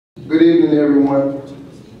Good evening, everyone.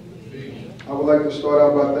 I would like to start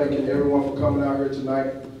out by thanking everyone for coming out here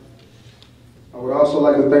tonight. I would also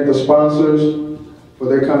like to thank the sponsors for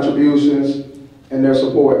their contributions and their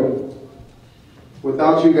support.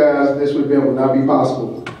 Without you guys, this event would not be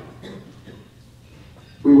possible.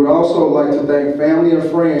 We would also like to thank family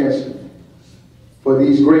and friends for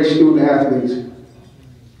these great student athletes.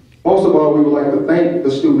 Most of all, we would like to thank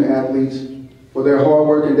the student athletes for their hard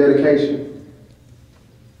work and dedication.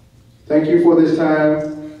 Thank you for this time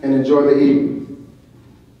and enjoy the evening.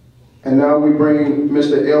 And now we bring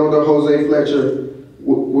Mr. Elder Jose Fletcher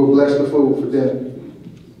will bless the food for dinner.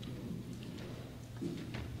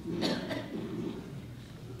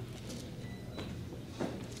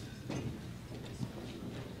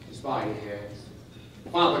 Just bow your heads.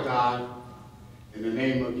 Father God, in the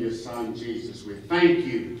name of your Son Jesus, we thank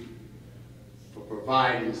you for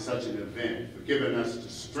providing such an event, for giving us the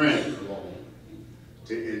strength, Lord,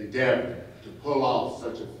 to endeavor to pull off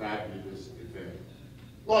such a fabulous event.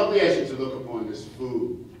 Lord, we ask you to look upon this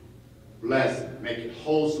food, bless it, make it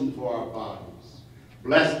wholesome for our bodies.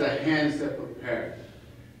 Bless the hands that prepare it.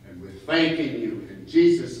 And we're thanking you in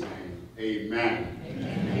Jesus' name, amen.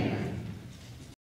 Amen.